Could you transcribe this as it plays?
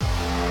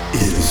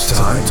It is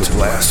time to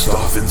blast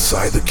off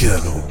inside the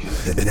kennel.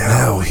 And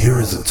now here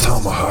is the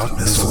Tomahawk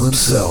Missile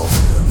himself,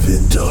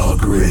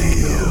 Vindog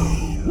Radio.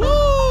 Woo!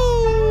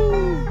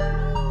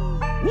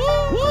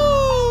 Woo!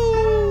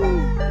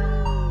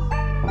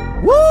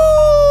 Woo!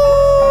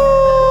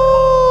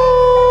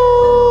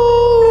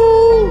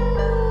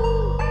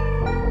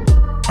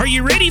 Are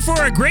you ready for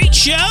a great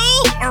show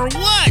or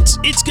what?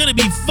 It's going to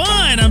be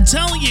fun. I'm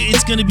telling you,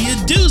 it's going to be a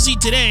doozy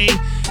today.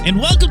 And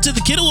welcome to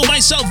the Kiddo with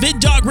myself,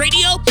 Vindog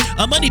Radio,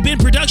 a Money Bin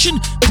production.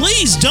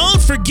 Please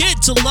don't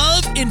forget to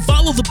love and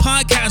follow the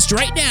podcast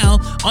right now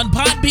on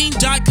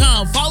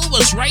Podbean.com. Follow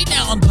us right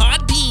now on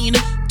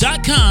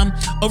Podbean.com.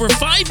 Over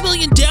 5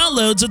 million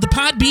downloads of the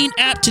Podbean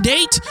app to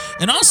date.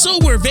 And also,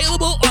 we're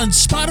available on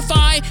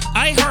Spotify,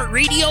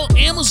 iHeartRadio,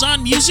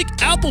 Amazon Music,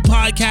 Apple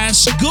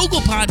Podcasts, Google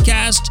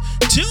Podcasts,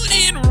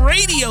 TuneIn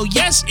Radio,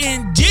 yes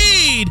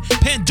indeed,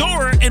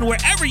 Pandora, and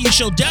wherever you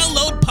shall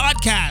download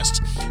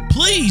podcasts.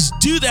 Please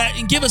do that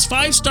and give us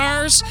 5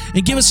 stars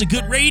and give us a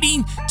good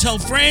rating. Tell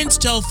friends,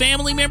 tell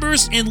family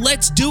members, and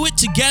let's do it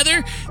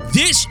together.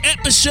 This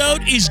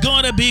episode is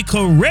going to be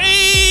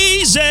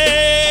crazy.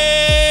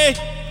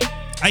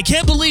 I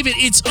can't believe it.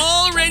 It's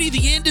already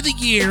the end of the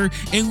year,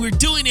 and we're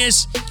doing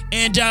this,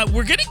 and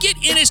we're going to get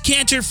Enes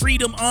Kanter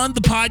Freedom on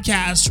the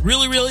podcast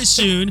really, really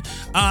soon.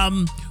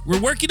 We're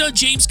working on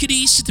James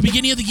Cadiz at the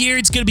beginning of the year.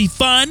 It's going to be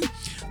fun.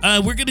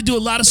 We're going to do a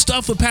lot of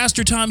stuff with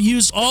Pastor Tom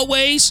Hughes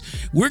always.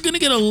 We're going to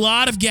get a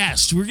lot of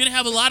guests. We're going to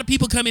have a lot of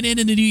people coming in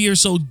the new year,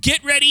 so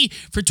get ready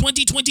for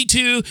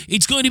 2022.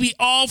 It's going to be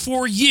all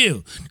for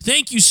you.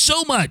 Thank you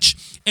so much.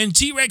 And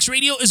T-Rex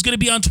Radio is going to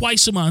be on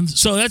twice a month,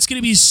 so that's going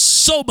to be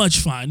so much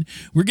fun.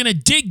 We're going to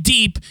dig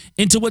deep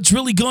into what's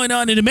really going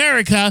on in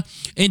America,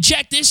 and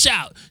check this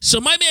out. So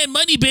my man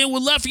Money Bin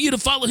would love for you to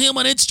follow him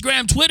on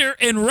Instagram, Twitter,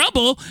 and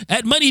Rumble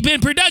at Money Bin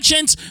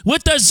Productions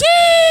with the Z.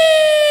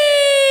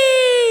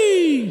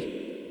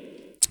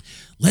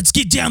 Let's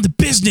get down to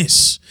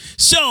business.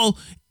 So,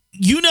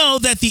 you know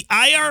that the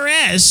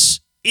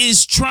IRS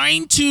is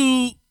trying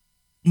to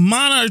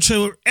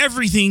monitor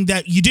everything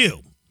that you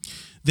do.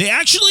 They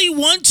actually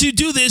want to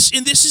do this,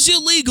 and this is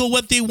illegal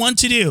what they want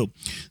to do.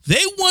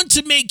 They want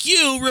to make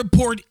you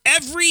report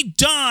every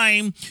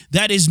dime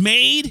that is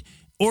made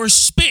or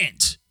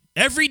spent.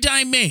 Every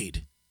dime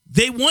made.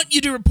 They want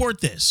you to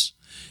report this.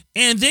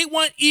 And they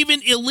want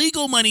even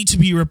illegal money to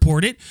be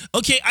reported.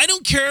 Okay, I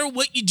don't care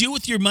what you do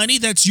with your money.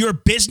 That's your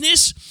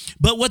business.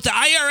 But what the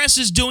IRS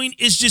is doing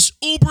is just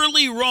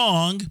uberly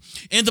wrong.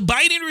 And the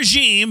Biden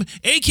regime,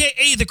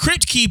 a.k.a. the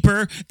Crypt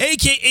Keeper,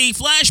 a.k.a.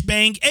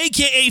 Flashbang,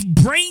 a.k.a.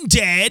 Brain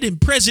Dead, and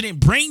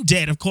President Brain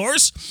Dead, of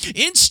course,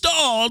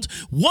 installed,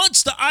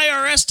 wants the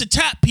IRS to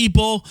tap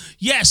people,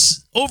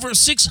 yes, over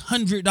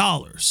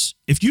 $600.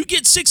 If you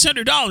get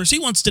 $600, he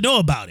wants to know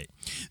about it.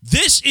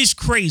 This is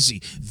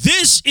crazy.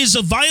 This is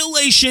a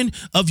violation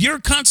of your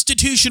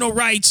constitutional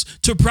rights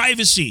to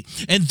privacy.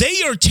 And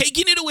they are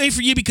taking it away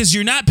from you because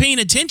you're not paying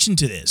attention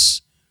to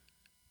this.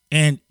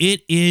 And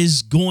it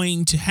is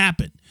going to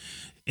happen.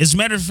 As a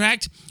matter of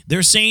fact,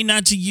 they're saying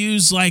not to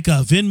use like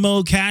a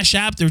Venmo Cash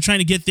App. They're trying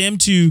to get them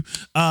to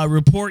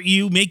report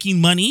you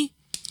making money.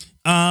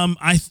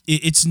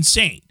 It's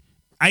insane.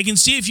 I can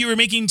see if you were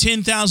making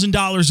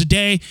 $10,000 a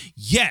day,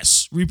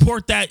 yes,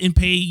 report that and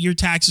pay your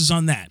taxes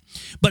on that.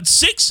 But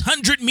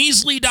 $600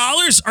 measly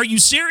dollars? Are you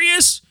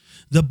serious?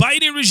 The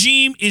Biden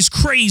regime is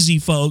crazy,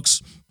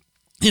 folks.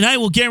 And I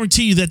will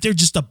guarantee you that they're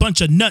just a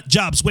bunch of nut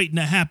jobs waiting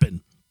to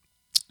happen.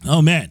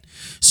 Oh, man.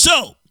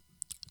 So,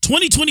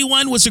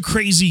 2021 was a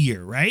crazy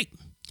year, right?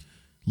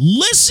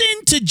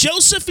 Listen to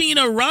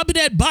Josephina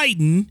Robinette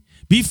Biden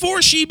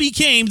before she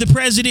became the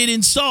president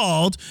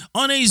installed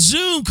on a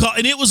Zoom call,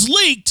 and it was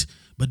leaked.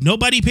 But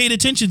nobody paid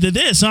attention to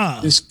this,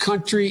 huh? This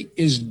country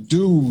is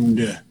doomed.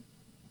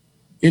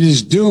 It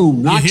is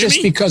doomed, not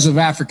just because of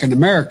African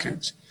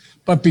Americans,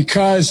 but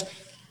because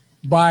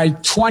by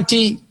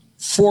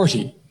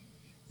 2040,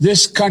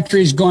 this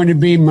country is going to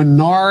be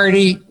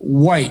minority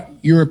white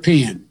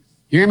European.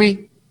 Hear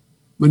me?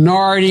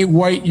 Minority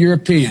white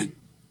European.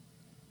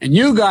 And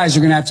you guys are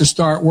going to have to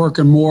start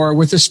working more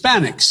with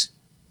Hispanics,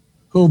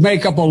 who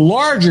make up a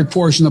larger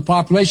portion of the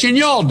population than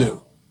y'all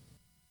do.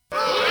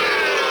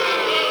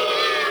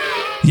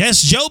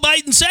 Yes, Joe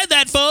Biden said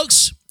that,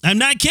 folks. I'm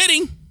not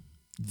kidding.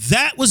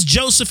 That was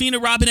Josephina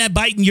Robinette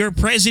Biden, your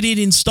president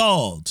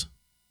installed.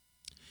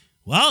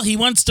 Well, he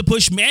wants to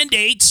push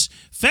mandates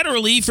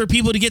federally for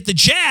people to get the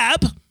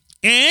jab.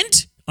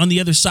 And on the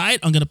other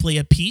side, I'm going to play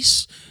a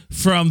piece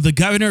from the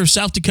governor of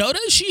South Dakota.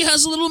 She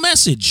has a little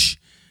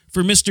message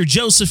for Mr.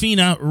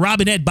 Josephina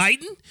Robinette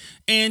Biden.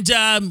 And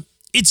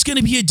it's going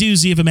to be a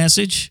doozy of a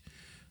message.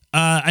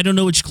 I don't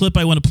know which clip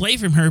I want to play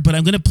from her, but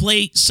I'm going to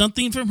play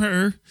something from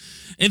her.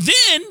 And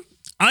then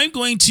I'm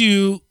going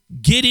to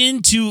get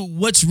into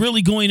what's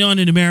really going on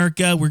in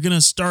America. We're going to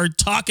start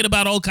talking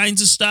about all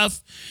kinds of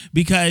stuff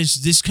because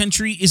this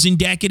country is in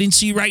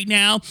decadency right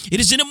now. It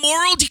is in a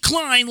moral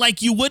decline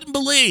like you wouldn't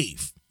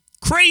believe.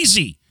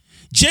 Crazy.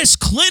 Just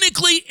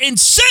clinically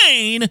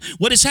insane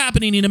what is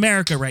happening in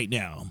America right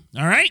now.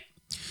 All right?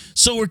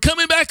 So we're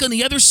coming back on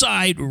the other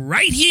side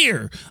right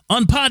here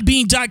on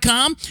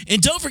podbean.com.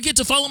 And don't forget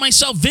to follow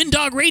myself,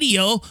 Vindog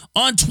Radio,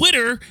 on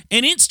Twitter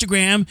and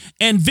Instagram,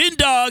 and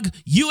Vindog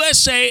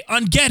USA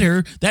on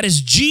Getter. That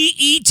is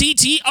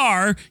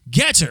GETTR,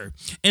 Getter.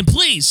 And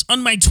please,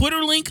 on my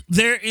Twitter link,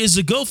 there is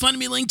a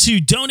GoFundMe link to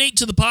donate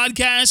to the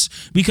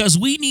podcast because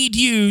we need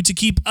you to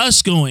keep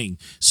us going.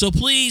 So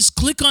please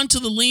click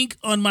onto the link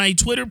on my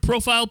Twitter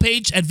profile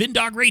page at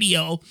Vindog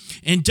Radio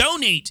and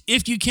donate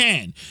if you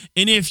can.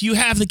 And if you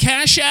have the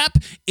Cash App,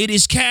 it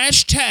is #,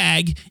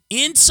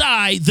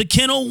 Inside the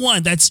Kennel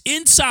One. That's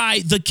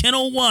Inside the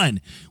Kennel One.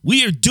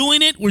 We are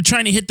doing it. We're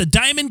trying to hit the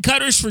diamond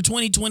cutters for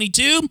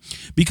 2022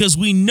 because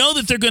we know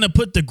that they're going to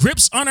put the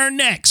grips on our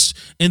necks,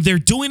 and they're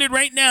doing it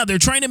right now. They're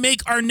trying to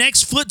make our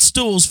necks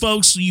footstools,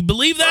 folks. You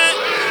believe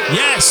that?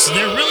 Yes,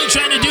 they're really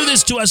trying to do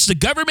this to us. The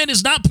government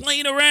is not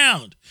playing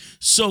around.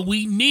 So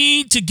we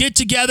need to get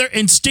together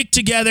and stick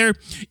together.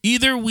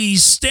 Either we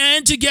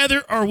stand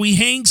together or we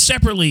hang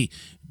separately.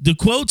 The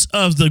quotes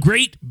of the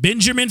great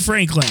Benjamin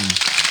Franklin.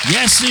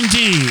 Yes,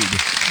 indeed.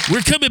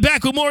 We're coming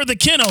back with more of The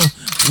Kennel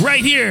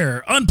right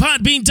here on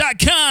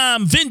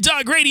podbean.com.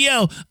 Vindog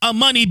Radio, a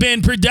Money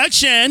Bin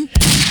production.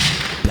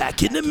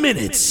 Back in a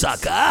minute,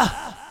 sucker.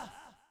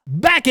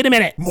 Back in a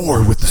minute.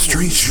 More with the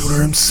street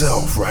shooter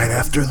himself right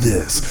after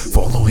this.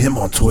 Follow him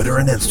on Twitter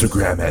and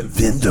Instagram at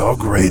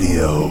Vindog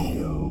Radio.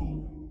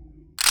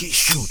 He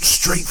shoots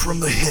straight from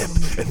the hip,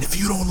 and if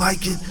you don't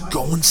like it,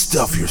 go and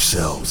stuff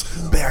yourselves.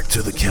 Back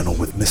to the kennel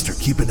with Mr.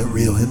 Keeping It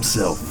Real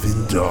himself,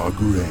 Vindog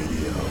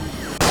Radio.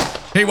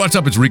 Hey, what's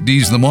up? It's Rick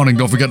Dees in the morning.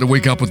 Don't forget to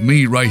wake up with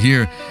me right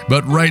here.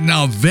 But right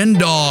now,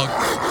 Vindog.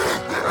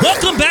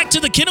 Welcome back to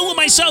The Kennel with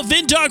myself,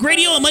 Vindog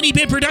Radio, a Money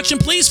Bin production.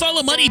 Please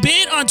follow Money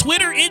Bin on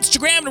Twitter,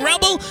 Instagram, and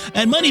Rumble,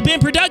 and Money Bin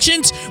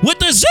Productions with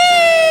the Z!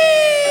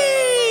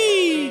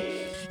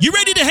 You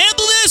ready to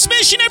handle this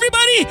mission,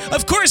 everybody?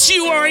 Of course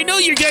you are. I know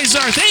you guys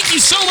are. Thank you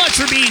so much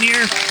for being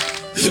here.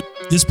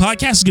 This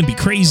podcast is going to be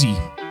crazy.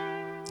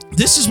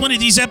 This is one of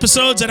these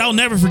episodes that I'll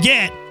never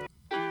forget.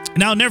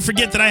 And I'll never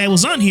forget that I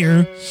was on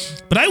here.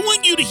 But I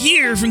want you to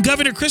hear from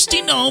Governor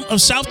Kristi Noem of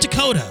South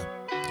Dakota.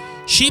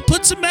 She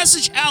puts a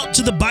message out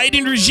to the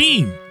Biden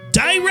regime.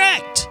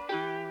 Direct.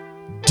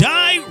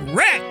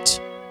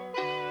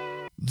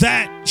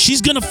 That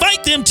she's going to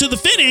fight them to the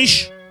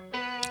finish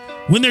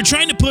when they're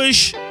trying to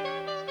push,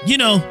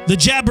 the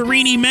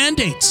Jabberini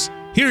mandates.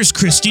 Here's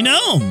Kristi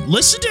Noem.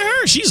 Listen to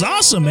her. She's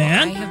awesome,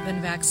 man. I have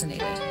been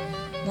vaccinated.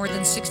 More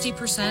than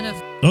 60% of...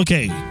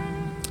 Okay.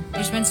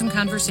 There's been some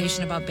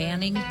conversation about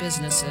banning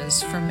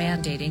businesses from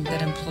mandating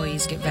that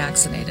employees get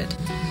vaccinated.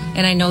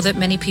 And I know that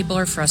many people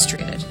are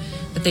frustrated,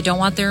 that they don't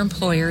want their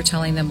employer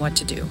telling them what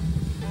to do.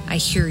 I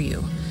hear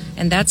you.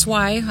 And that's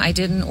why I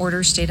didn't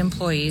order state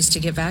employees to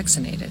get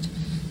vaccinated.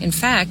 In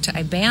fact,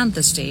 I banned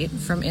the state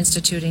from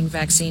instituting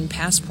vaccine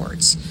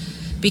passports.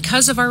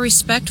 Because of our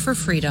respect for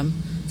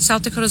freedom,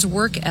 South Dakota's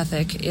work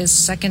ethic is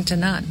second to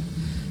none.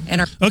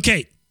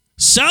 Okay,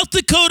 South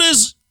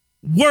Dakota's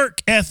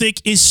work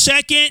ethic is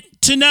second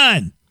to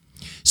none.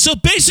 So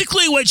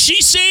basically what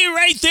she's saying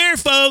right there,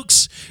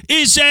 folks,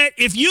 is that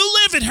if you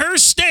live in her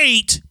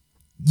state,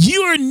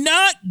 you are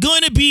not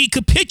going to be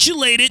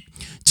capitulated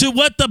to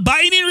what the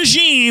Biden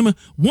regime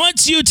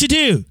wants you to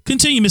do.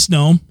 Continue, Ms.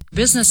 Noem.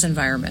 Business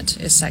environment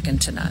is second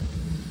to none.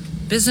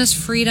 Business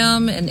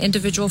freedom and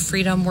individual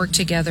freedom work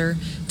together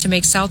to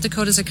make South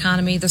Dakota's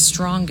economy the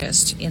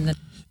strongest in the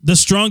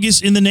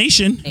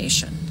nation.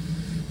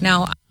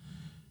 Now,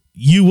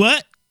 you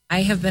what?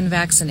 I have been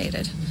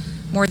vaccinated.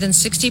 More than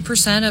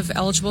 60% of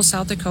eligible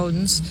South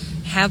Dakotans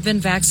have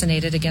been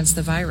vaccinated against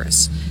the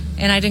virus.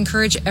 And I'd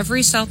encourage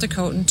every South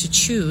Dakotan to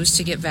choose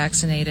to get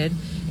vaccinated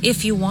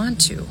if you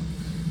want to.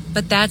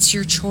 But that's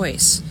your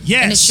choice.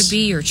 Yes. And it should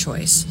be your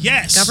choice.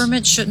 Yes.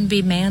 Government shouldn't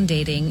be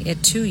mandating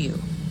it to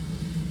you.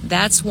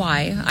 That's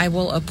why I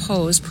will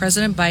oppose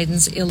President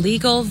Biden's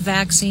illegal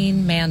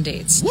vaccine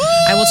mandates. Woo!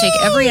 I will take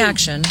every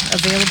action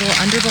available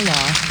under the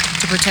law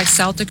to protect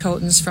South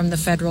Dakotans from the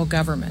federal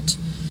government.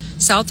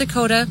 South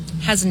Dakota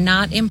has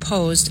not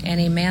imposed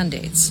any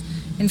mandates.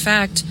 In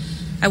fact,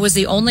 I was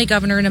the only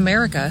governor in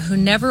America who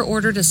never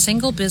ordered a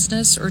single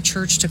business or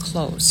church to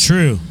close.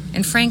 True.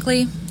 And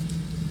frankly,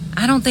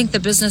 I don't think the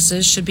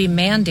businesses should be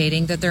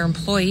mandating that their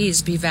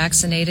employees be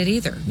vaccinated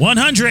either.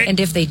 100.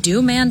 And if they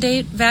do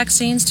mandate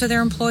vaccines to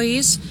their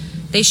employees,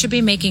 they should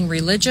be making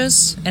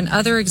religious and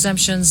other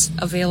exemptions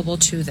available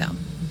to them.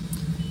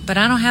 But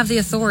I don't have the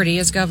authority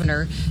as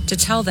governor to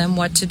tell them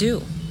what to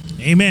do.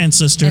 Amen,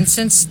 sister. And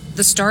since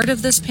the start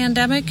of this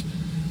pandemic,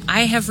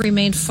 I have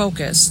remained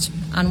focused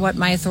on what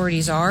my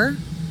authorities are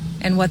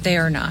and what they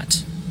are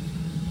not.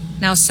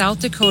 Now, South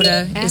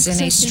Dakota is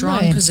in a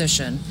strong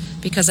position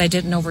because I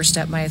didn't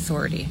overstep my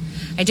authority.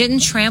 I didn't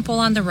trample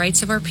on the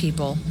rights of our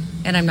people,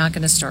 and I'm not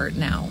going to start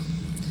now.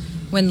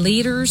 When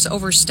leaders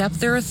overstep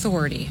their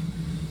authority,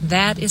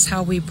 that is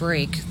how we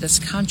break this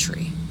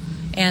country.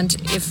 And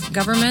if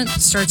government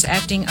starts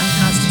acting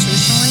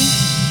unconstitutionally,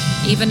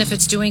 even if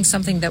it's doing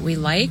something that we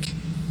like,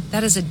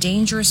 that is a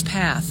dangerous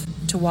path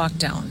to walk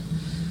down.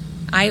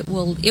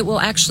 it will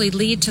actually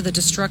lead to the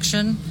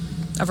destruction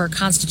of our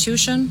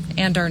Constitution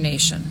and our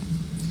nation.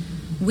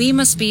 We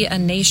must be a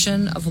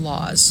nation of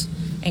laws,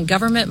 and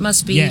government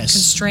must be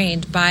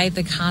constrained by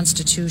the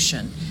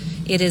Constitution.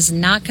 It is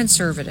not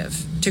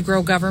conservative to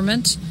grow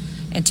government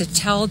and to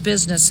tell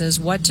businesses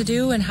what to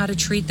do and how to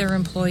treat their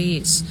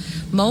employees.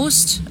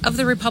 Most of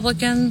the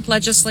Republican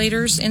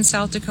legislators in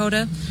South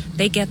Dakota,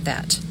 they get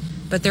that.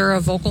 But there are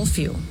a vocal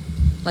few,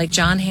 like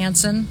John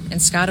Hanson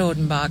and Scott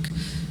Odenbach,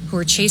 who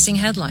are chasing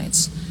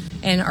headlines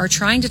and are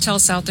trying to tell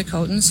South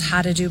Dakotans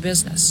how to do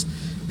business.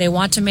 They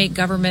want to make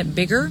government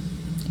bigger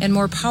and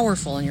more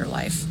powerful in your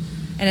life.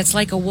 And it's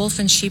like a wolf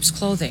in sheep's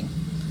clothing.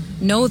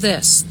 Know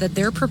this, that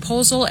their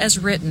proposal as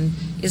written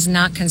is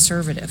not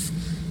conservative.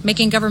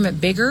 Making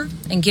government bigger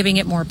and giving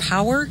it more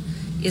power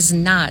is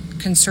not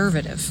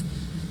conservative.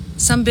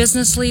 Some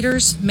business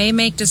leaders may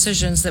make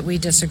decisions that we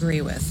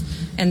disagree with,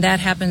 and that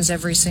happens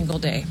every single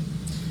day.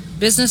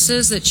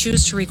 Businesses that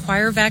choose to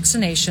require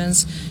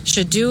vaccinations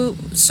should do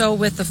so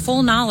with the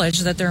full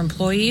knowledge that their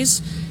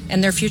employees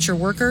and their future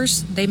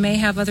workers, they may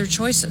have other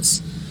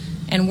choices.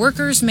 And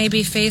workers may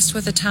be faced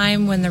with a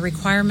time when the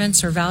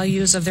requirements or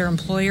values of their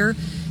employer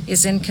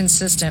is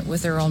inconsistent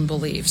with their own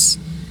beliefs.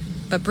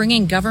 But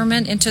bringing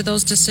government into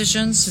those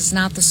decisions is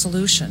not the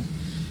solution.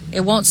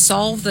 It won't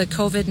solve the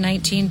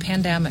COVID-19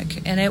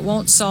 pandemic, and it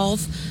won't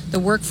solve the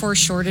workforce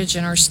shortage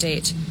in our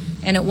state,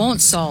 and it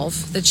won't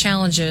solve the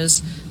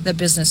challenges that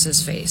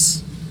businesses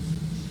face.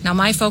 Now,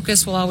 my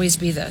focus will always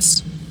be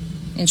this: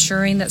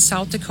 ensuring that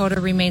South Dakota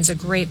remains a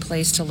great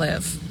place to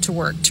live, to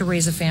work, to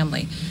raise a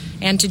family,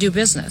 and to do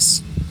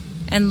business.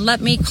 And let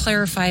me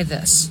clarify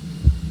this.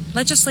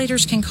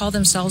 Legislators can call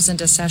themselves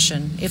into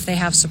session if they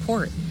have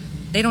support.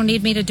 They don't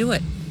need me to do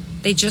it.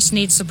 They just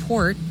need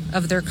support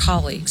of their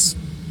colleagues.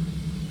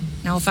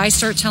 Now, if I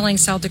start telling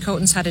South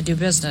Dakotans how to do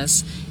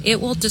business,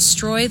 it will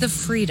destroy the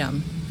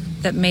freedom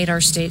that made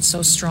our state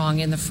so strong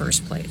in the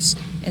first place.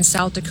 And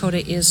South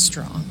Dakota is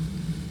strong,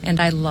 and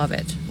I love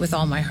it with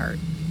all my heart.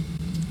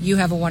 You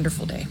have a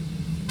wonderful day.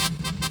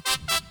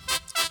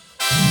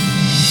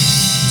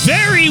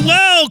 Very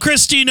well,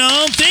 Christina.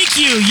 Thank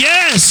you.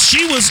 Yes,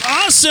 she was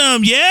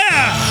awesome.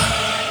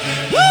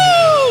 Yeah.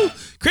 Woo!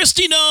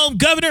 Christina,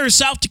 Governor of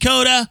South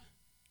Dakota,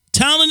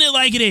 telling it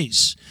like it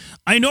is.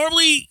 I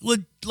normally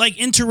would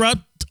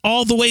interrupt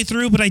all the way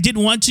through, but I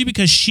didn't want to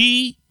because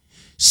she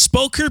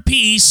spoke her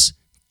piece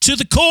to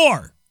the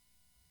core.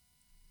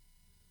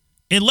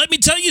 And let me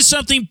tell you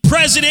something,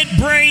 President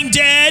Brain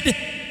Dead,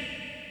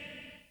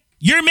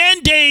 your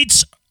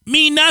mandates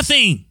mean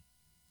nothing.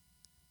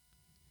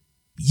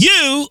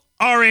 You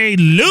are a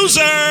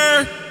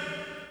loser.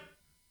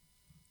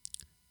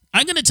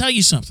 I'm going to tell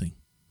you something.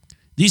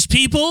 These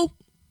people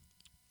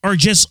are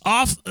just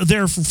off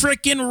their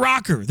freaking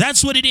rocker.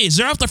 That's what it is.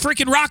 They're off the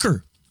freaking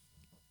rocker.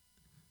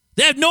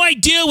 They have no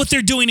idea what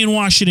they're doing in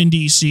Washington,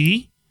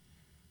 D.C.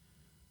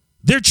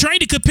 They're trying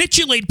to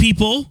capitulate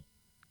people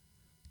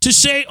to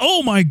say,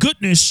 oh, my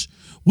goodness,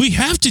 we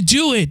have to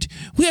do it.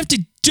 We have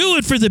to do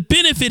it for the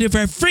benefit of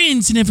our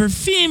friends and of our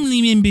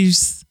family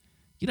members.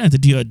 You don't have to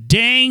do a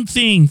dang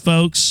thing,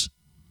 folks.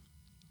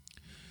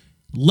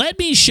 Let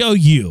me show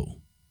you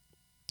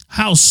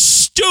how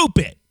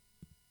stupid,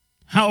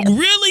 how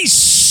really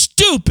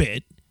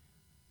stupid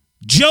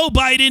Joe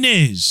Biden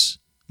is.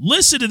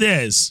 Listen to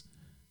this.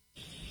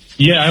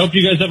 Yeah, I hope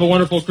you guys have a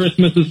wonderful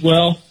Christmas as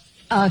well.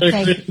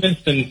 Merry Christmas,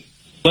 and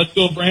let's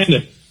go,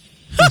 Brandon.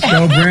 Let's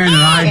go, Brandon.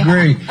 I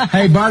agree.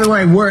 Hey, by the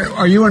way, where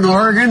are you in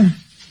Oregon?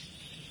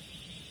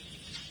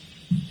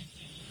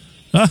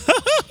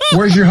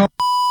 Where's your home?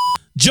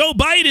 Joe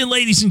Biden,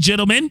 ladies and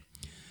gentlemen.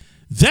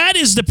 That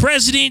is the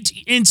president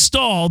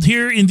installed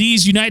here in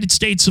these United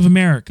States of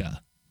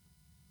America.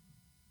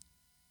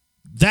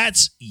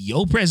 That's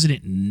your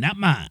president, not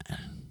mine.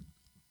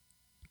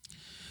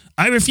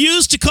 I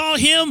refuse to call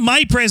him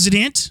my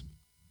president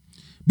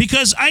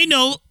because I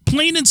know,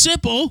 plain and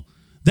simple,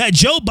 that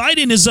Joe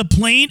Biden is a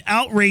plain,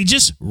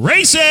 outrageous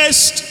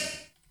racist.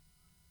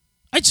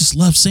 I just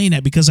love saying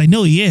that because I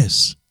know he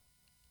is.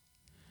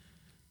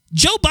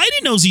 Joe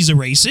Biden knows he's a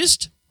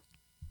racist.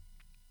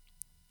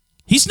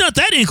 He's not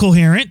that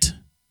incoherent.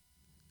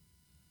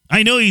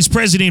 I know he's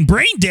President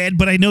Brain Dead,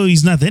 but I know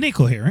he's not that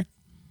incoherent.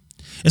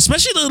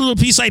 Especially the little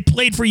piece I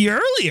played for you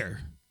earlier.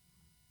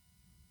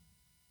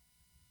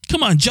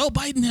 Come on, Joe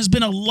Biden has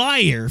been a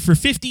liar for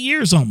 50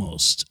 years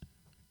almost.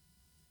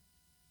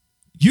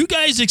 You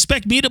guys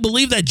expect me to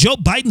believe that Joe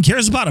Biden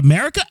cares about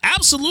America?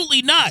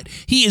 Absolutely not.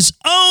 He is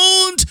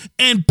owned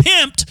and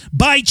pimped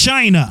by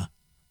China.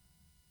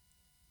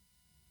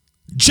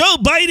 Joe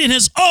Biden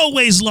has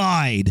always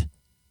lied.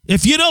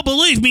 If you don't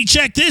believe me,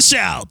 check this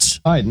out.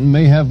 Biden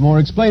may have more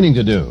explaining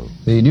to do.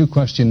 The new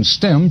questions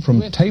stem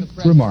from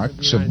taped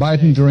remarks of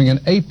Biden during an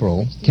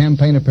April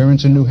campaign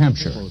appearance in New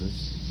Hampshire.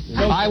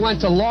 I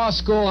went to law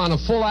school on a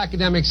full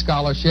academic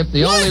scholarship,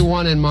 the only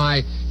one in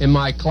my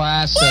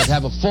class that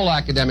have a full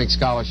academic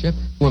scholarship.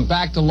 Went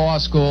back to law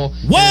school,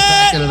 and in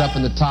fact ended up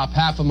in the top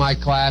half of my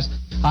class.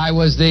 I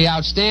was the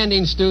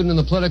outstanding student in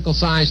the political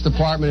science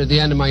department at the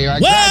end of my year. I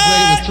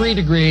graduated with 3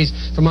 degrees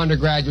from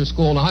undergraduate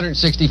school and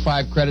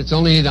 165 credits,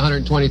 only needed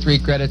 123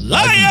 credits.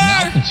 Biden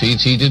now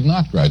concedes he did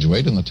not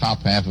graduate in the top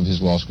half of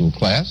his law school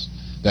class,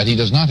 that he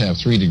does not have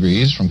 3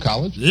 degrees from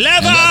college, and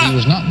that he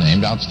was not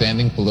named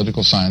outstanding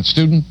political science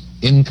student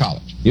in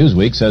college.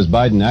 Newsweek says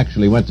Biden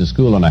actually went to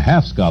school on a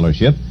half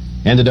scholarship,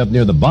 ended up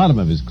near the bottom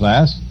of his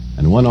class,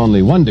 and won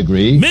only 1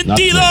 degree.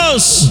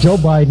 Mentiros! Joe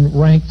Biden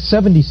ranked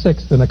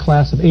 76th in a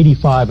class of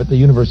 85 at the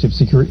University of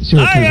Syracuse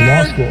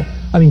Law School.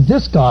 I mean,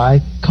 this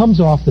guy comes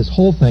off this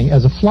whole thing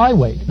as a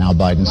flyweight. Now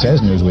Biden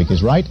says Newsweek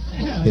is right.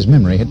 His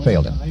memory had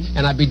failed him.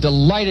 And I'd be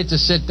delighted to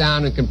sit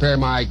down and compare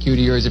my IQ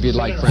to yours if you'd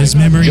like, Frank. His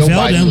memory Joe failed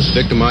Biden him. was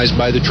victimized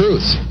by the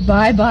truth.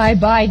 Bye-bye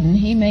Biden.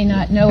 He may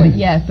not know it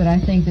yet, but I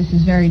think this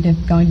is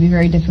going to be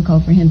very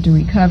difficult for him to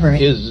recover.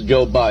 Is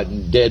Joe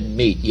Biden dead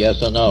meat,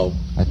 yes or no?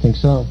 I think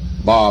so.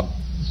 Bob?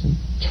 It's in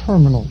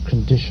terminal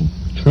condition.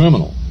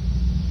 Terminal.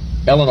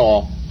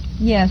 Eleanor?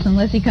 Yes,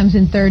 unless he comes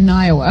in third in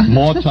Iowa.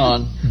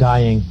 Morton?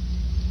 Dying.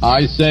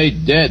 I say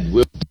dead.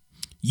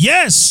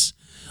 Yes,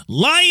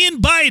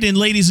 lying Biden,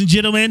 ladies and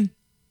gentlemen.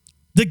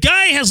 The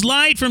guy has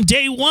lied from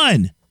day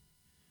one.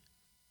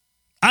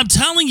 I'm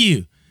telling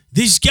you,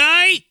 this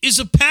guy is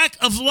a pack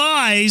of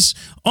lies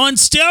on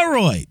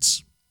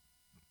steroids.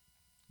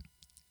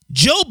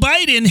 Joe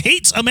Biden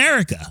hates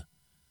America.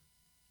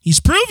 He's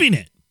proving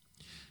it.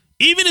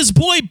 Even his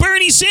boy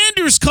Bernie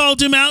Sanders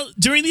called him out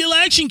during the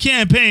election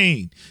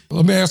campaign.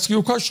 Let me ask you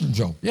a question,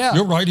 Joe. Yeah.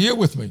 You're right here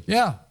with me.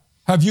 Yeah.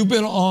 Have you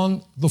been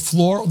on the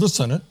floor of the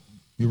Senate?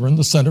 You were in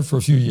the Senate for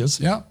a few years.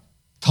 Yeah.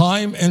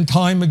 Time and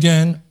time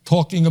again,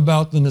 talking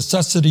about the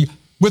necessity,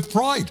 with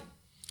pride,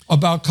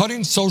 about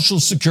cutting Social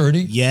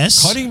Security.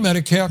 Yes. Cutting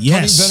Medicare,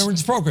 Yes. cutting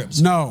veterans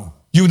programs. No.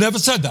 You never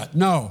said that.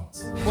 No.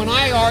 When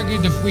I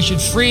argued that we should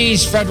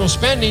freeze federal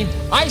spending,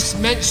 I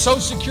meant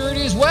Social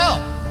Security as well.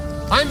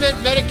 I meant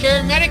Medicare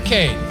and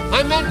Medicaid.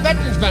 I meant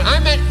veterans benefits. I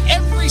meant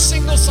every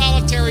single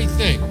solitary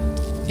thing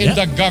in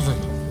the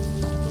government.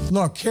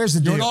 Look, here's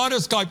the deal. You're an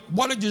honest guy.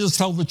 Why don't you just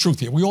tell the truth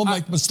here? We all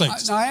make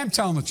mistakes. I am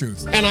telling the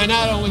truth. And I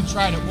not only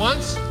tried it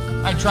once,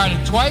 I tried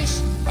it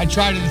twice, I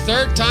tried it a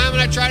third time,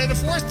 and I tried it a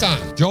fourth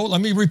time. Joe, let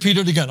me repeat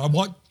it again. I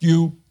want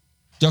you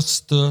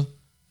just to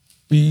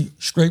be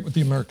straight with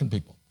the American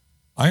people.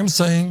 I am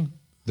saying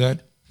that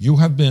you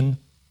have been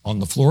on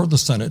the floor of the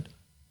Senate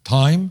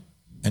time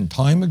and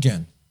time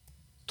again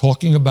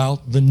talking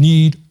about the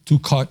need to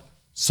cut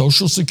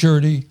Social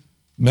Security,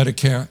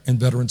 Medicare, and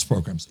veterans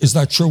programs. Is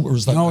that true or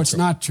is that not true? No, it's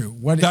not true.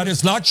 That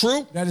is not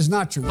true? That is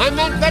not true. I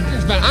meant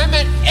veterans benefits. I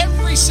meant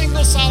every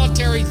single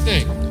solitary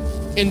thing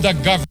in the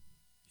government.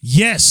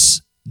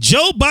 Yes,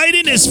 Joe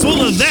Biden is full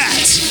of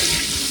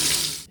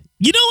that.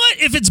 You know what?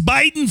 If it's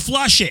Biden,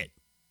 flush it.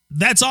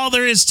 That's all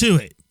there is to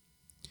it.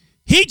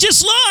 He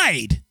just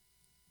lied.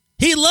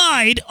 He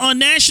lied on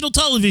national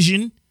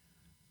television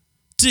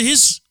to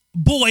his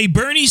boy,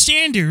 Bernie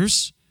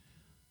Sanders,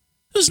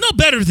 who's no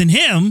better than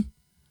him,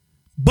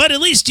 but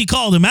at least he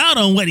called him out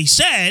on what he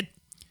said.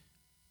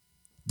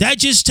 That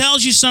just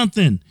tells you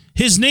something.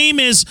 His name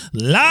is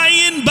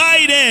Lying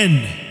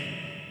Biden.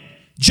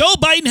 Joe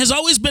Biden has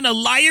always been a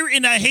liar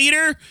and a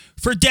hater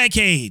for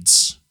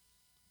decades.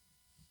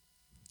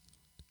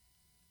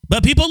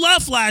 But people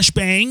love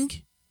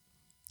Flashbang,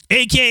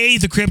 a.k.a.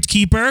 the Crypt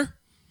Keeper,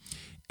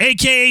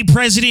 a.k.a.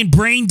 President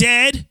Brain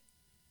Dead,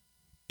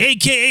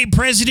 a.k.a.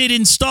 President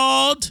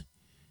Installed,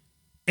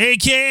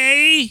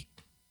 a.k.a.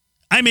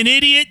 I'm an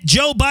idiot,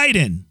 Joe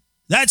Biden.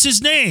 That's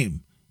his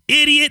name,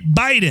 Idiot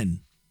Biden.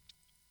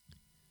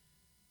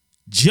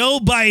 Joe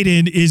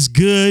Biden is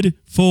good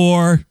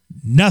for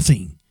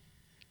nothing.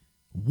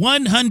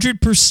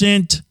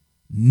 100%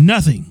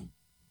 nothing.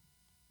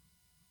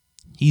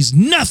 He's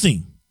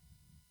nothing.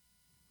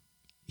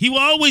 He will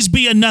always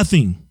be a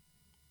nothing.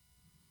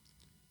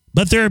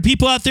 But there are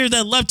people out there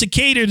that love to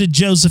cater to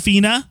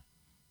Josephina.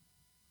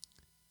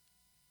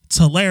 It's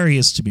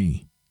hilarious to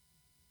me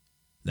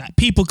that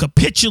people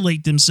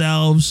capitulate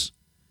themselves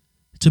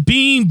to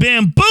being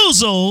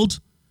bamboozled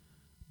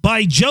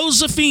by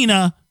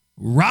Josephina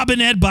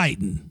Robinette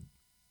Biden.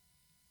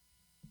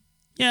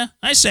 Yeah,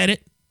 I said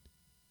it.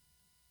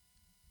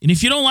 And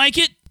if you don't like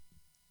it,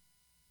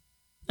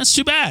 that's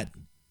too bad.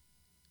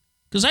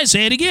 Because I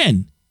say it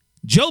again.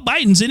 Joe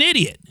Biden's an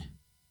idiot.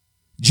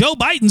 Joe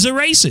Biden's a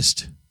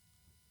racist.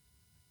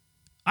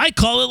 I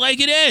call it like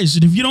it is.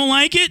 And if you don't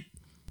like it,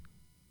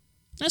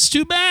 that's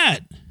too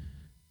bad.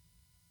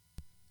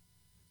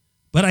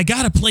 But I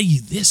got to play you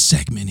this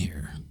segment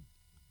here.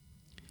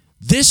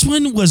 This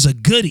one was a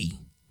goodie.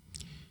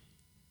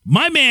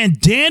 My man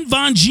Dan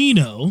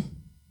Bongino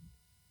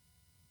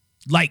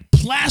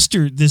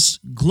plastered this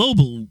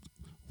global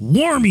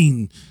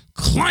warming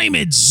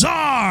climate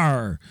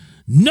czar,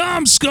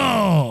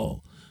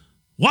 numbskull.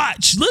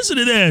 Watch, listen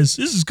to this.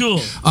 This is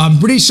cool.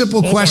 Pretty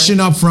simple question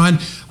up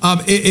front.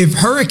 If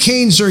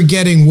hurricanes are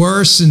getting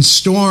worse and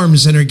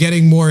storms and are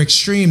getting more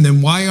extreme,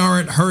 then why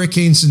aren't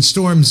hurricanes and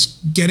storms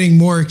getting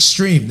more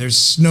extreme?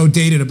 There's no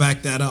data to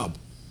back that up.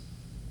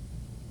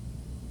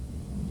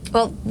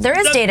 Well, there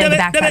is data to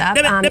back that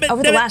up.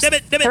 Over the last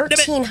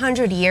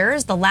 1,300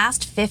 years, the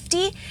last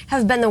 50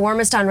 have been the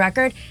warmest on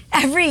record,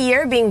 every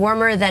year being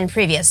warmer than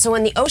previous. So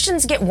when the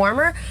oceans get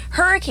warmer,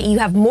 you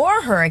have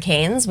more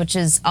hurricanes, which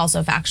is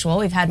also factual.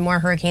 We've had more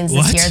hurricanes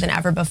this year than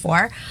ever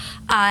before.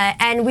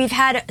 And we've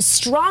had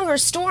stronger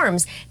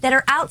storms that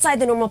are outside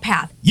the normal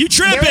path. You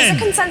tripping? There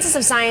is a consensus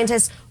of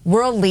scientists,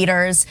 world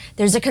leaders.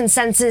 There's a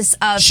consensus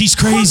of She's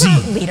crazy.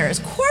 Corporate leaders.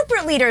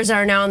 Corporate leaders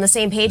are now on the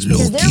same page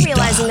because they're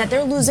realizing that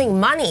they're losing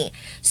money.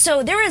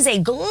 So there is a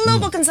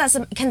global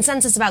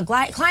consensus about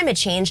climate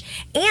change,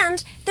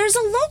 and there's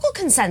a local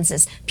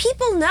consensus.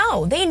 People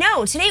know. They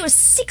know. Today was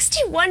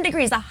 61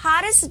 degrees, the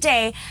hottest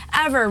day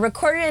ever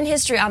recorded in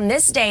history on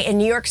this day in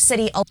New York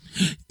City.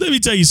 Let me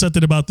tell you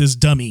something about this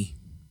dummy.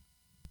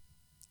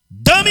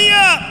 Dummy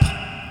up!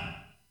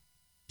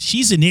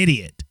 She's an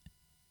idiot.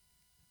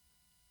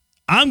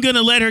 I'm going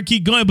to let her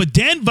keep going, but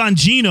Dan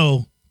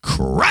Bongino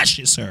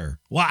crushes her.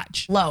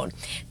 Watch.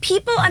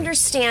 People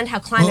understand how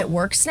climate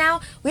works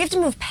now. We have to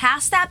move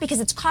past that because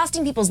it's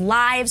costing people's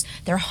lives,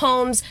 their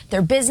homes,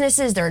 their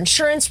businesses, their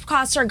insurance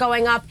costs are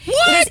going up.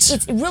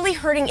 It's really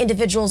hurting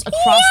individuals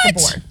across the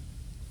board.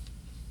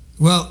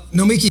 Well,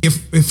 Nomiki,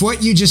 if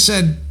what you just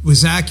said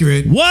was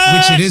accurate,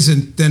 which it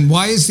isn't, then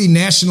why is the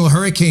National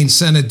Hurricane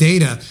Center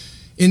data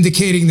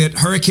indicating that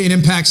hurricane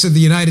impacts of the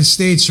United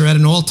States are at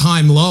an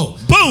all-time low?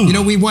 Boom! You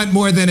know, we went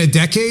more than a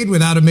decade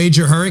without a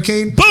major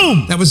hurricane.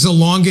 Boom! That was the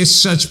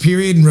longest such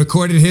period in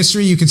recorded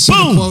history. You can see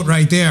the quote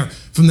right there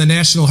from the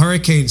National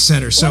Hurricane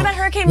Center. So what about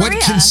Hurricane Maria?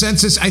 What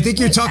consensus? I think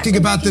you're talking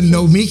about the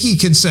Nomiki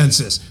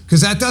consensus, because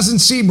that doesn't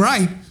seem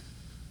right.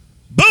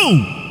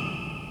 Boom!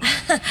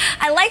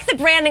 I like the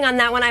branding on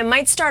that one. I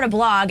might start a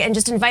blog and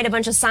just invite a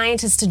bunch of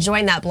scientists to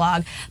join that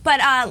blog. But,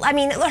 I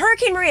mean,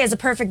 Hurricane Maria is a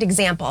perfect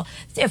example.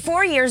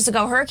 4 years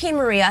ago, Hurricane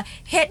Maria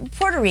hit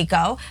Puerto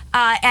Rico,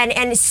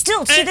 and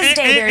still to this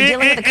day, they're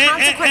dealing with the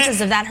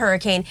consequences of that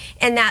hurricane,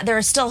 and that there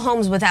are still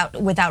homes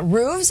without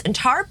roofs and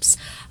tarps.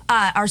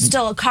 Are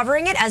still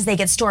covering it as they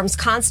get storms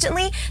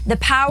constantly. The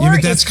power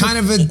but that's kind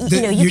of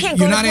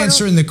you're not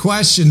answering the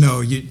question,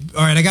 though.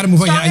 All right, I got to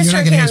move on. You're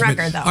not going to answer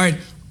it. All right.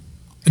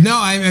 No,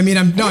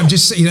 I'm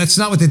just saying that's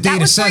not what the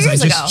data says. I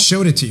just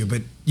showed it to you,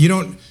 but you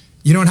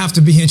don't have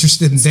to be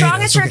interested in data.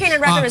 Strongest hurricane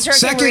on record was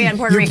Hurricane Maria in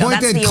Puerto Rico. Your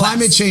point That's that the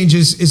climate change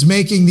is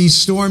making these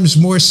storms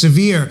more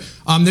severe.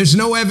 There's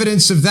no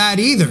evidence of that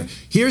either.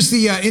 Here's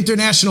the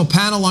International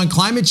Panel on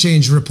Climate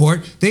Change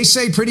report. They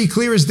say pretty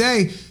clear as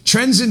day,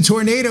 trends in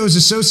tornadoes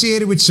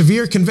associated with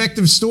severe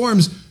convective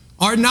storms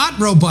are not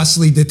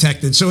robustly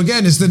detected. So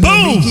again, is the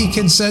Nomiki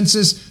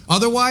consensus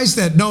otherwise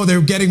that no, they're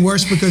getting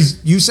worse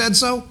because you said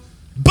so?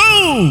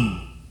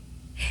 Boom!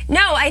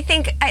 No, I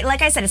think,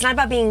 like I said, it's not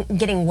about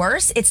getting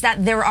worse. It's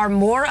that there are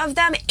more of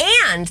them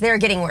and they're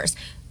getting worse.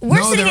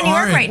 We're sitting in New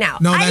York right now.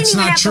 No, that's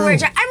not true. I'm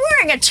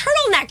wearing a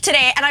turtleneck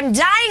today and I'm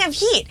dying of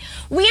heat.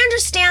 We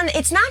understand that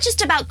it's not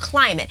just about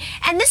climate.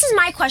 And this is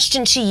my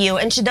question to you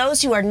and to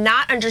those who are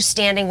not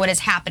understanding what is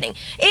happening.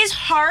 It is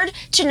hard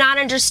to not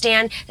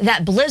understand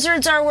that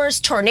blizzards are worse,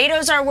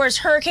 tornadoes are worse,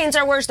 hurricanes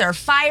are worse, there are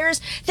fires.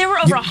 There were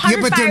over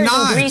 100 fires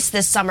in Greece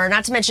this summer,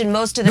 not to mention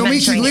most of the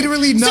Mediterranean.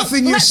 Literally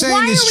nothing you're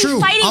saying is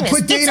true. I'll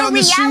put data on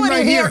the screen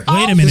right here.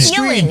 Wait a minute.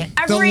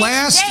 The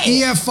last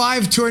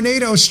EF5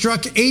 tornado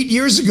struck 8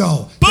 years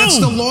ago. That's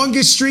the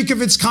longest streak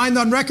of its kind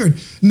on record.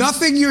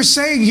 Nothing you're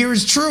saying here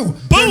is true.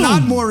 They're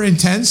not more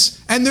intense,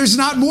 and there's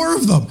not more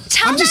of them.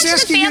 I'm just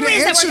asking you to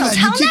answer that.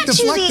 You keep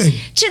deflecting.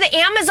 To the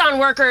Amazon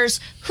workers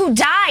who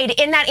died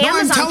in that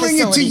Amazon facility. I'm telling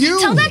it to you.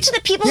 Tell that to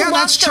the people who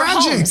lost their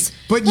homes.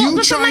 But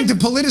you trying to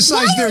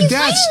politicize their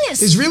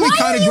deaths is really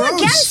kind of gross. Why are you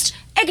against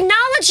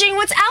acknowledging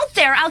what's out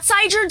there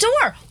outside your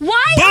door?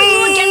 Why are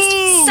you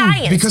against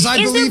science? Because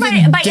I believe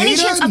in data any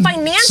chance a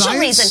financial science?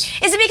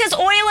 reason? Is it because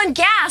oil and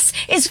gas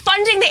is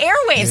funding the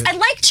airwaves? I'd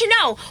like to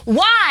know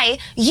why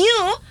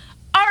you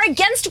are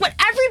against what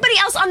everybody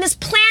else on this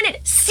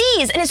planet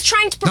sees and is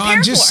trying to prepare for. No,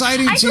 I'm just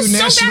citing to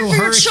National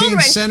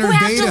Hurricane Center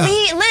data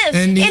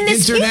and the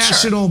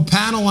International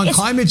Panel on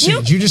Climate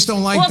Change. You just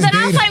don't like the data.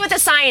 Well, then I'll fight with a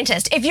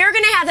scientist. If you're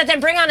going to have that, then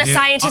bring on a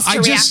scientist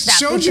to react to that.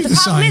 Showed you the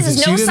problem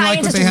is no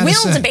scientist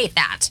will debate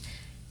that.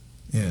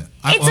 Yeah,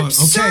 it's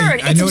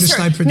absurd. Okay. I noticed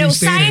I produced no data.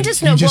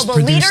 Scientist, no global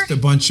leader. You just produced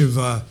a bunch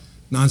of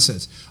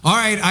nonsense. All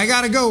right, I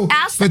gotta go.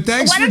 But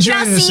thanks for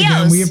joining us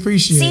again. We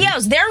appreciate it.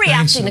 CEOs, they're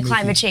reacting to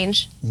climate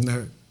change.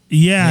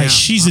 Yeah,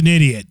 she's an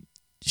idiot.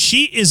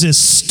 She is a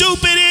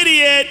stupid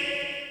idiot.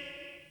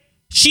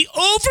 She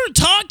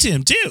overtalked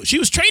him, too. She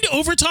was trying to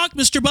overtalk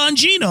Mr.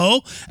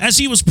 Bongino as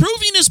he was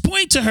proving his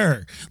point to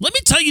her. Let me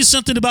tell you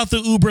something about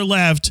the uber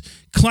left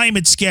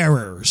climate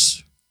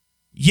scarers.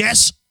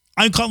 Yes,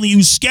 I'm calling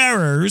you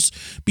scarers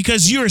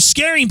because you're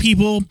scaring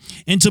people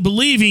into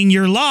believing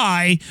your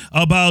lie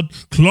about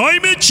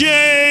climate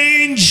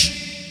change.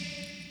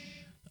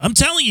 I'm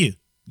telling you,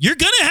 you're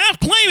going to have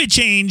climate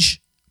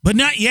change, but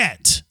not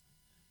yet.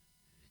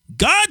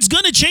 God's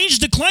going to change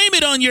the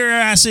climate on your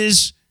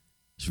asses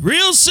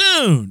real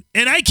soon.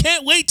 And I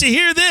can't wait to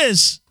hear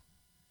this.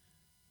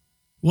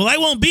 Well, I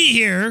won't be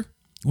here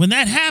when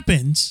that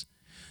happens.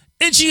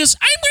 And she goes,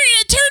 I'm wearing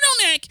a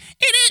turtleneck,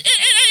 and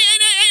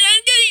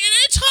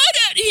it's hot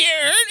out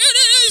here.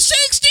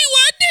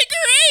 61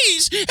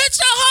 degrees. It's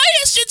the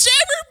highest it's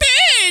ever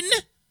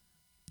been.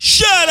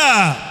 Shut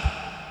up.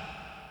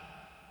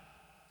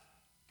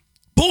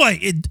 Boy,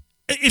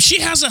 if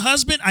she has a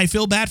husband, I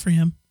feel bad for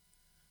him.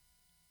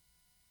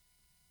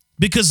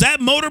 Because that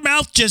motor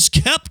mouth just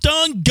kept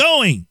on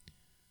going.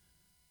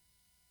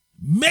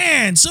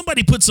 Man,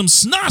 somebody put some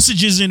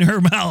sausages in her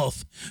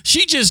mouth.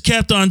 She just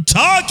kept on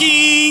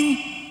talking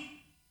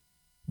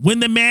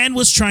when the man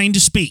was trying to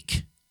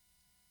speak.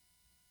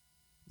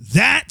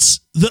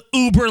 That's the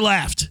uber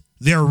left.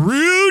 They're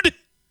rude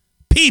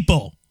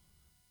people.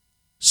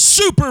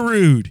 Super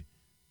rude.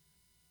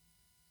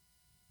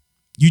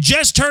 You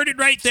just heard it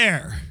right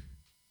there.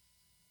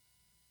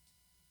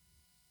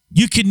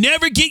 You can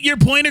never get your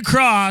point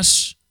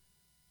across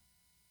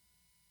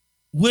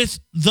with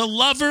the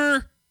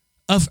lover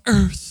of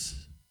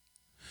earth.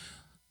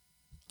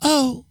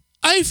 Oh,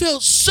 I feel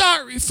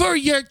sorry for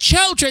your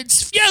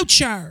children's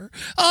future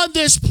on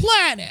this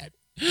planet.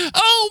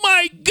 Oh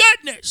my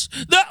goodness,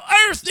 the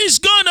earth is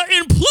gonna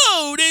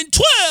implode in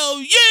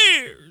 12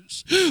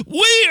 years.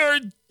 We are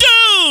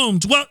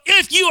doomed. Well,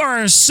 if you are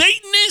a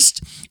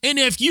Satanist and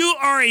if you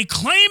are a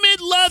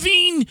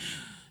climate-loving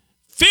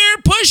fear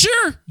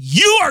pusher,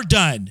 you are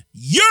done.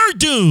 You're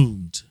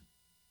doomed.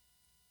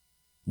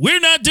 We're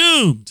not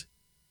doomed.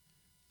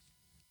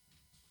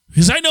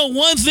 Because I know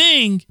one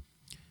thing,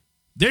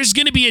 there's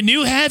going to be a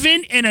new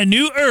heaven and a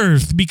new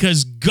earth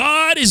because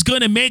God is going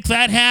to make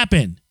that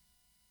happen.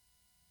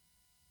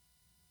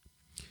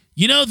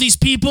 You know, these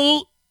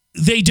people,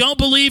 they don't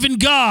believe in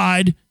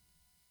God,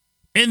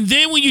 and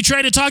then when you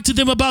try to talk to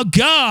them about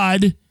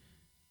God,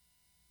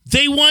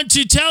 they want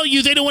to tell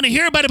you they don't want to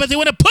hear about it, but they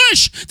want to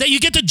push that you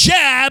get the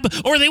jab,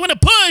 or they want to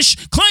push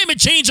climate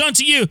change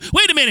onto you.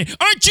 Wait a minute.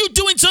 Aren't you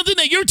doing something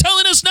that you're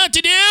telling us not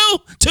to do?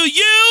 To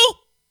you?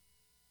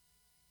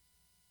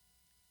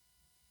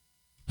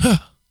 Huh.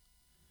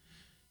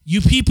 You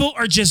people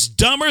are just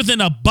dumber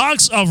than a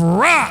box of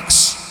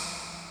rocks.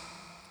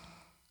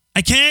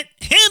 I can't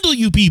handle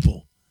you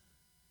people.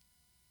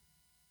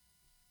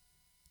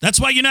 That's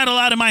why you're not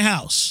allowed in my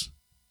house.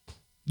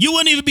 You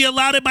wouldn't even be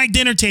allowed at my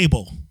dinner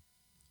table.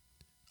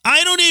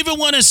 I don't even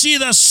want to see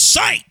the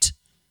sight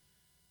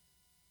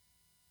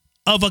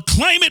of a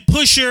climate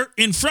pusher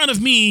in front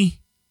of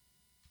me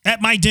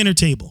at my dinner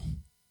table.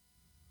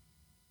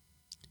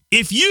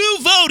 If you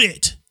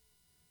voted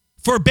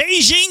for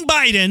Beijing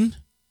Biden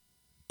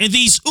and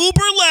these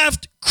uber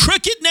left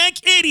crooked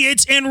neck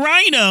idiots and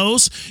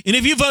rhinos, and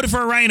if you voted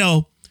for a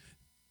rhino,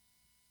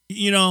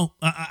 you know,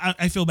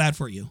 I feel bad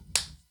for you.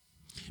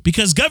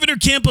 Because Governor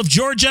Kemp of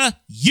Georgia,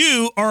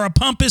 you are a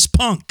pompous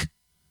punk.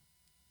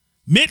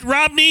 Mitt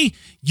Romney,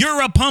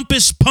 you're a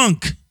pompous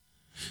punk.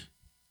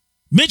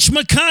 Mitch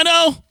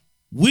McConnell,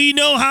 we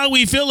know how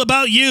we feel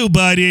about you,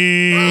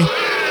 buddy.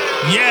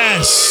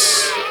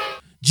 Yes.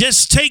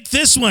 Just take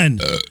this one.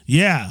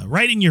 Yeah,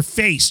 right in your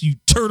face, you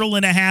turtle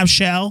and a half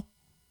shell.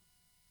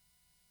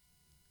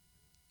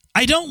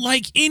 I don't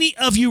like any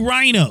of you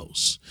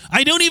rhinos.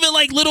 I don't even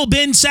like little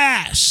Ben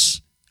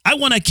Sass. I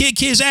want to kick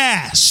his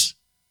ass.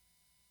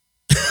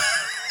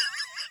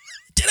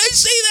 Did I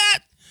say that?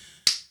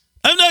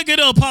 I'm not going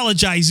to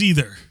apologize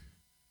either.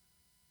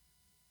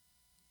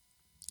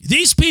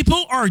 These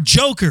people are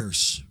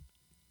jokers.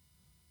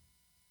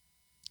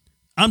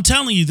 I'm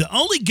telling you, the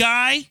only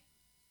guy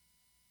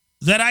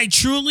that I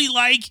truly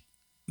like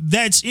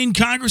that's in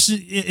Congress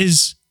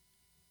is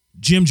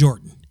Jim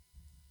Jordan.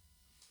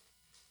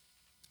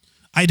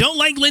 I don't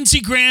like Lindsey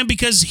Graham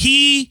because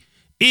he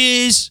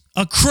is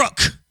a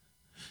crook.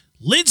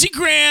 Lindsey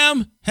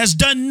Graham has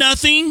done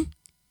nothing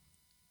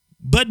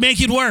but make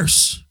it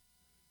worse.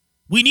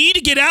 We need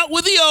to get out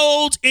with the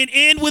old and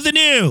in with the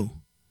new.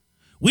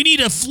 We need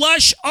to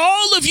flush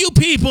all of you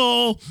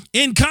people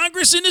in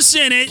Congress and the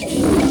Senate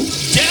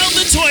down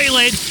the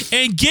toilet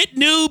and get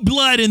new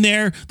blood in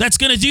there that's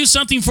going to do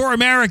something for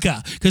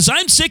America. Because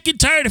I'm sick and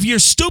tired of your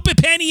stupid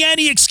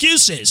panty-anty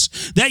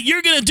excuses that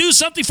you're going to do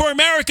something for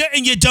America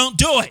and you don't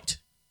do it.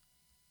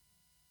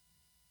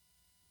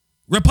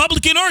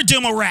 Republican or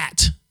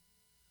Democrat.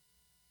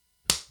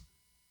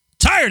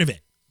 Tired of it.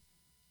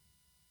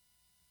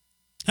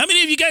 How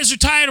many of you guys are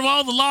tired of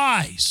all the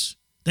lies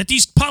that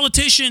these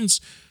politicians,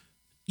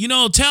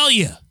 tell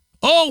you?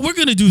 Oh, we're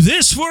going to do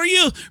this for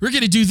you. We're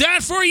going to do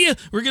that for you.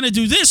 We're going to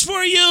do this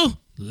for you.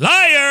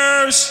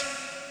 Liars.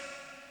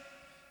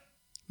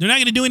 They're not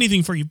going to do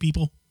anything for you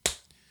people.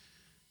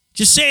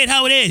 Just say it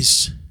how it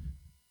is.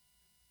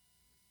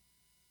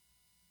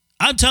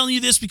 I'm telling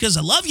you this because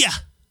I love you.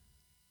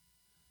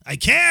 I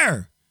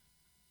care.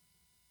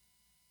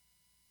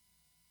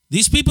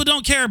 These people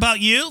don't care about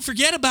you.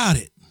 Forget about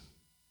it.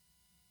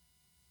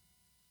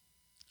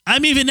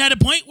 I'm even at a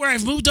point where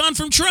I've moved on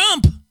from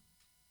Trump.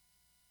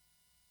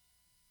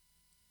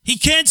 He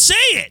can't say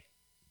it.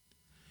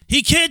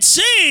 He can't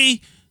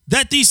say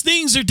that these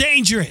things are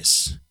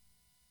dangerous.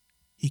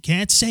 He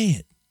can't say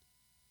it.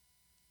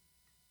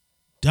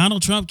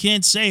 Donald Trump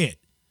can't say it.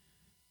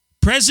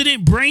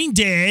 President Brain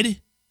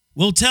Dead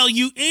will tell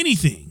you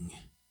anything.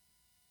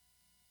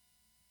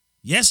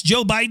 Yes,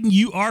 Joe Biden,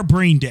 you are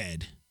brain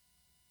dead.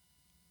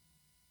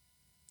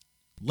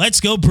 Let's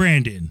go,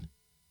 Brandon.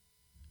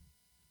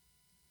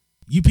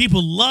 You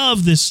people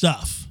love this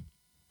stuff,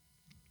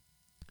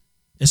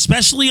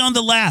 especially on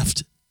the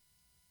left.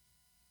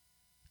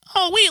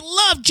 Oh, we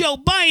love Joe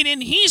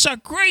Biden. He's a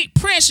great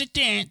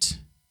president.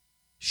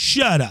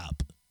 Shut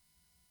up.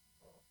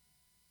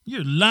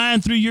 You're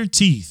lying through your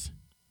teeth.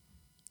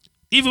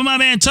 Even my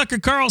man Tucker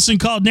Carlson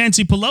called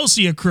Nancy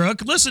Pelosi a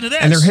crook. Listen to this.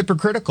 And they're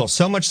hypocritical,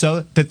 so much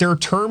so that there are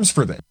terms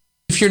for this.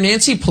 If you're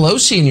Nancy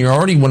Pelosi and you're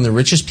already one of the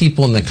richest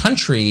people in the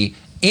country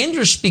and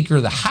you're Speaker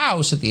of the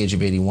House at the age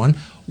of 81,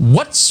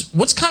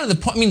 what's kind of the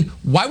point? I mean,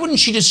 why wouldn't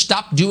she just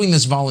stop doing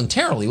this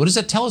voluntarily? What does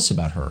that tell us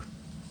about her?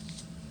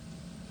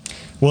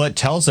 Well, it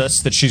tells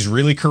us that she's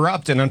really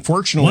corrupt, and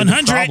unfortunately,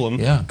 100. the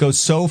problem goes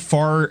so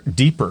far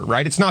deeper,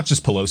 right? It's not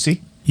just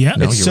Pelosi. Yeah,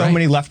 it's so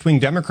many left-wing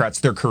Democrats.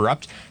 They're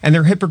corrupt, and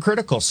they're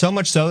hypocritical, so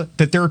much so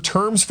that there are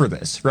terms for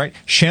this, right?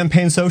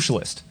 Champagne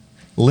socialist,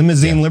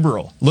 limousine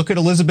liberal. Look at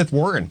Elizabeth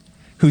Warren,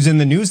 who's in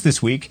the news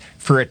this week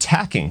for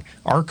attacking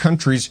our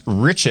country's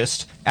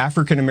richest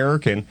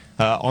African-American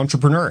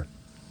entrepreneur,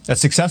 a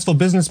successful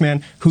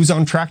businessman who's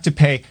on track to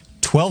pay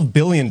 $12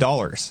 billion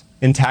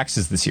in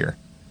taxes this year.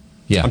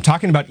 Yeah. I'm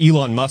talking about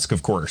Elon Musk,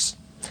 of course.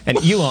 And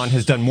Elon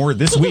has done more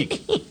this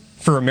week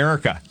for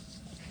America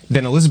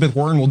than Elizabeth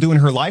Warren will do in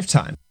her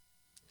lifetime.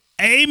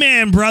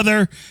 Amen,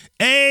 brother.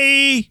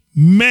 Amen.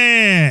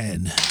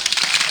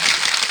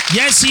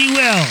 Yes, he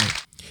will.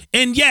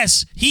 And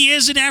yes, he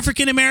is an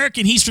African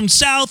American. He's from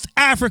South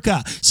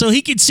Africa. So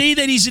he can say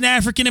that he's an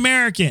African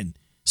American.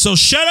 So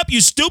shut up,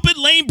 you stupid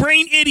lame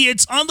brain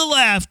idiots on the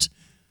left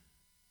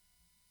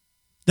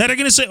that are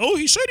going to say, oh,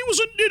 he said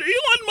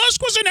Elon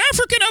Musk was an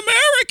African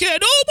American.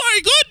 Oh, my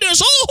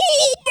goodness.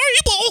 Oh,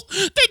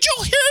 Mabel, did you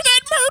hear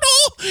that,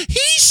 Myrtle?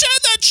 He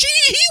said that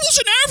he was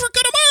an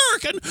African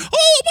American.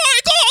 Oh, my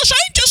gosh,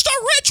 I'm just a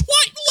rich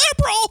white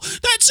liberal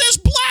that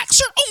says blacks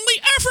are only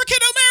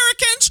African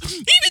Americans,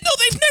 even though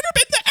they've never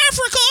been to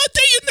Africa a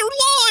day in their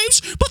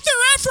lives, but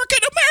they're African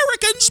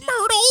Americans,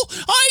 Myrtle.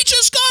 I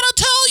just got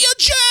to tell you,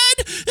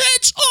 Jed,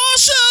 it's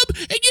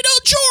awesome. And,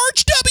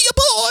 George W.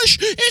 Bush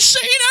is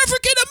saying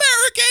African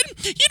American,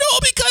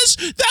 because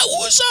that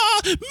was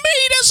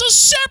made as a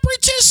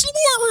separatist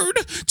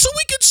word so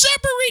we could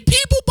separate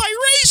people by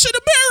race in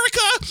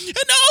America.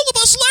 And all of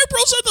us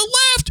liberals on the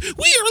left,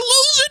 we are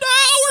losing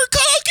our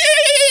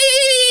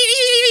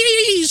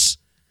cookies.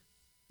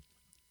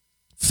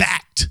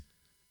 Fact.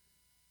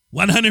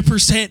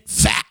 100%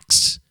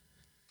 facts.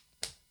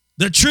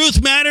 The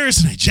truth matters,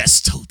 and I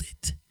just told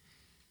it.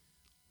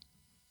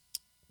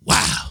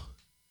 Wow.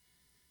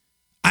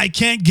 I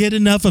can't get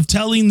enough of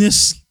telling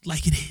this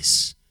like it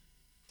is.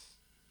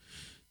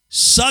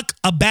 Suck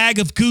a bag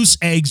of goose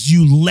eggs,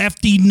 you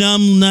lefty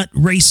numbnut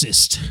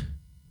racist.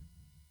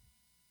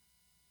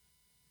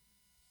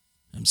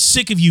 I'm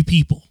sick of you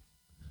people.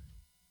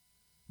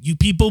 You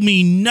people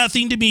mean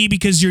nothing to me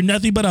because you're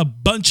nothing but a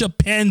bunch of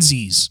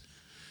pansies.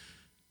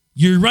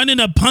 You're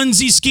running a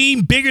Ponzi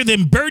scheme bigger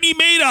than Bernie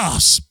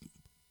Madoff's.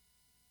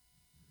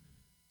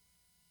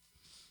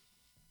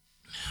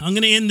 I'm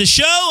going to end the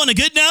show on a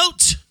good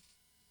note.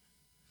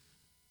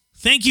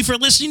 Thank you for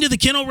listening to The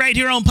Kennel right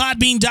here on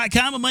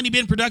Podbean.com, a Money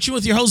Bin production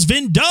with your host,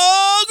 Vin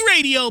Dog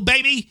Radio,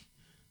 baby.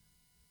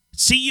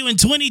 See you in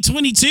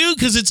 2022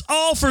 because it's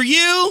all for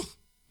you.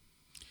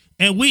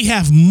 And we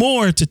have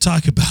more to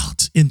talk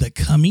about in the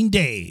coming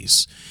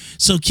days.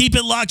 So keep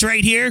it locked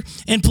right here.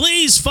 And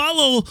please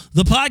follow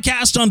the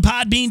podcast on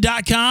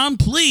Podbean.com.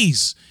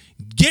 Please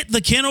get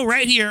The Kennel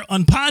right here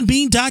on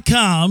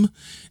Podbean.com.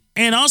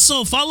 And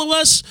also follow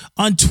us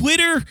on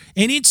Twitter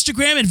and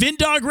Instagram at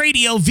Vindog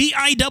Radio,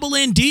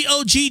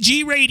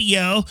 VINNDOGG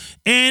Radio,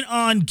 and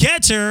on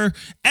Getter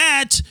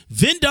at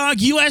Vindog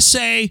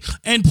USA.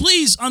 And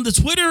please, on the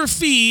Twitter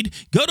feed,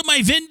 go to my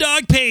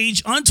Vindog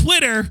page on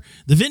Twitter,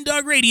 the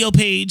Vindog Radio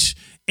page,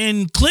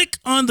 and click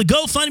on the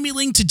GoFundMe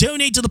link to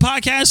donate to the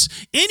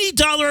podcast. Any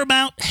dollar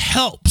amount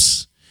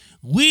helps.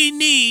 We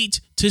need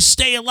to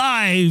stay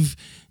alive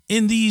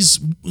in these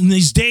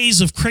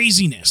days of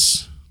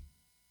craziness.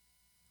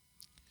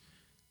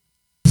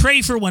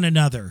 Pray for one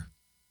another.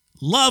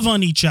 Love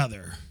on each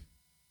other.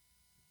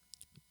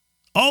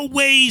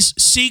 Always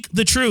seek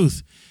the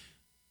truth.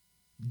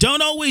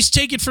 Don't always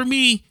take it from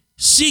me.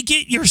 Seek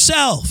it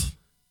yourself.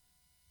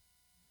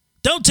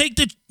 Don't take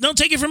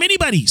it from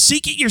anybody.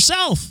 Seek it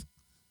yourself.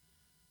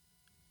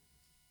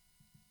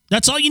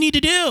 That's all you need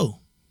to do.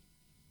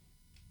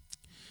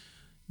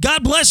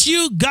 God bless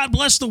you. God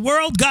bless the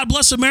world. God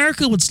bless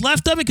America, what's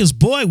left of it, because,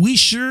 boy, we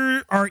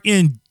sure are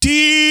in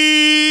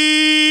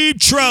deep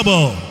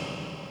trouble.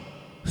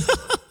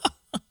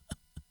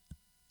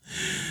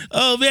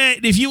 Oh,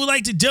 man. If you would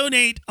like to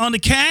donate on the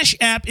Cash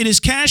App, it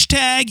is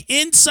hashtag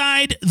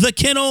Inside the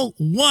Kennel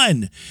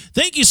 1.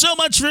 Thank you so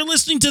much for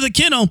listening to The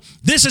Kennel.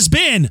 This has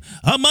been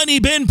a Money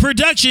Bin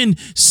production.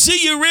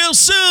 See you real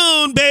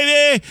soon,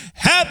 baby.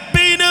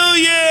 Happy New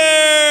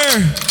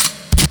Year.